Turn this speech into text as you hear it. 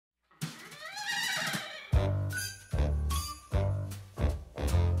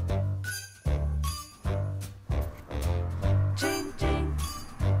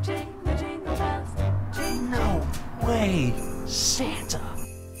way, Santa.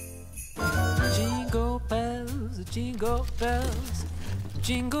 Jingle bells,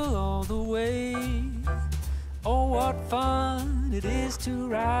 jingle all the way. Oh, what fun it is to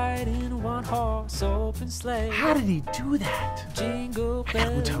ride in a one-horse open sleigh. How did he do that? Jingle I gotta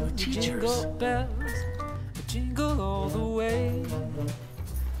go bells, tell the teachers. jingle bells, jingle all the way.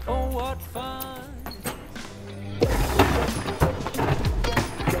 Oh, what fun.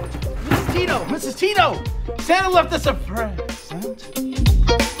 Mrs. Tito! Santa left us a present.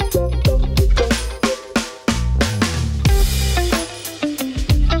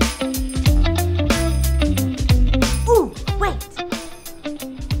 Ooh, wait!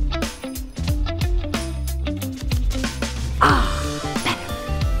 Better.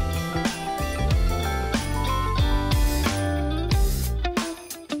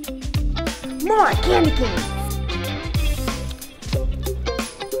 More candy canes!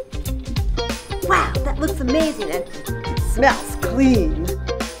 Wow, that looks amazing and it smells clean.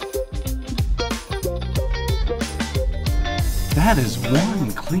 That is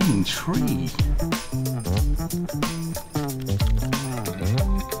one clean tree.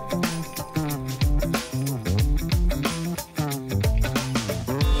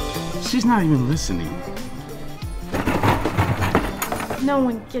 She's not even listening. No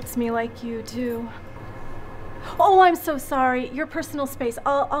one gets me like you do. Oh, I'm so sorry. Your personal space.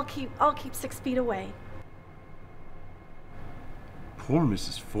 I'll keep 6 feet away. Poor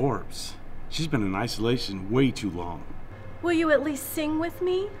Mrs. Forbes. She's been in isolation way too long. Will you at least sing with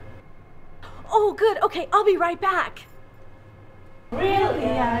me? Oh, good. Okay, I'll be right back. Really,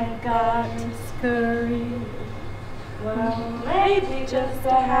 I've got to scurry. Well, maybe just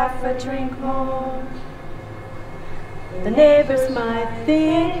a half a drink more. The neighbors might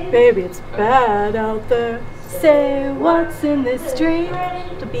think, baby, it's bad out there. Say what's in this street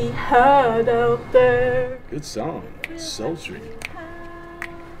to be heard out there. Good song. Sultry.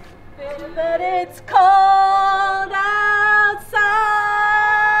 But it's cold outside.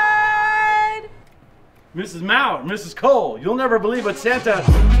 Mrs. Mauer, Mrs. Cole, you'll never believe what Santa...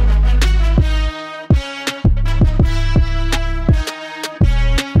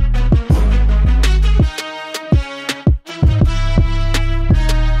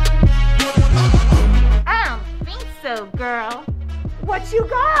 Girl. What you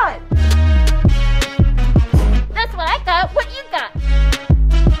got? That's what I got. What you got?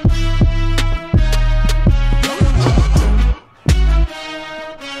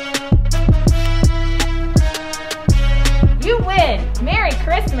 You win. Merry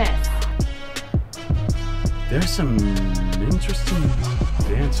Christmas. There's some interesting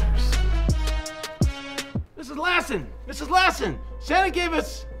dancers. Mrs. Lassen! Mrs. Lassen! Santa gave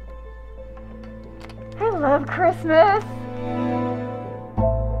us... I love Christmas.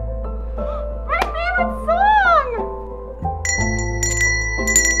 My favorite song!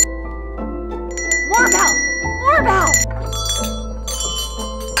 More bell! More bell!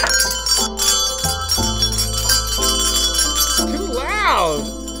 Too loud!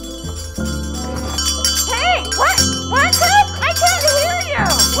 Hey, what? What's up? I can't hear you.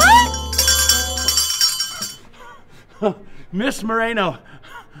 What? Miss Moreno,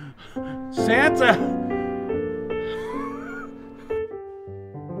 Santa.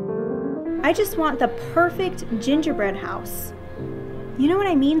 I just want the perfect gingerbread house. You know what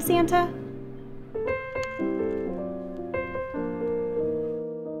I mean, Santa?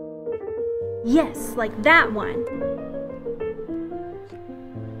 Yes, like that one.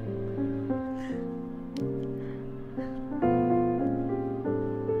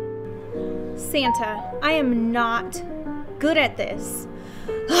 Santa, I am not good at this.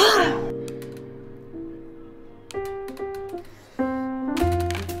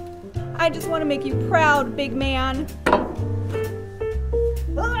 I just want to make you proud, big man.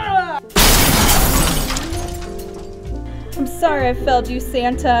 I'm sorry I failed you,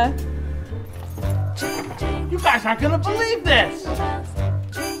 Santa. You guys aren't gonna believe this!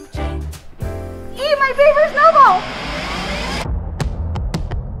 Eat my favorite snowball.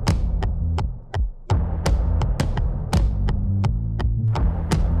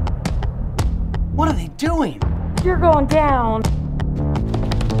 What are they doing? You're going down.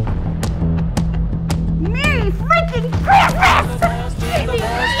 Merry freaking Christmas!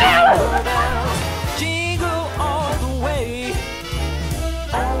 Jingle all the way.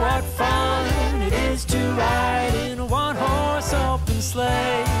 Oh, what fun it is to ride in a one-horse open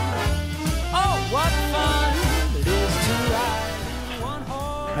sleigh. Oh, what fun it is to ride in a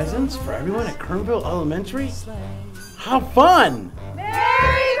one-horse. Presents for everyone at Kernville Elementary? How fun!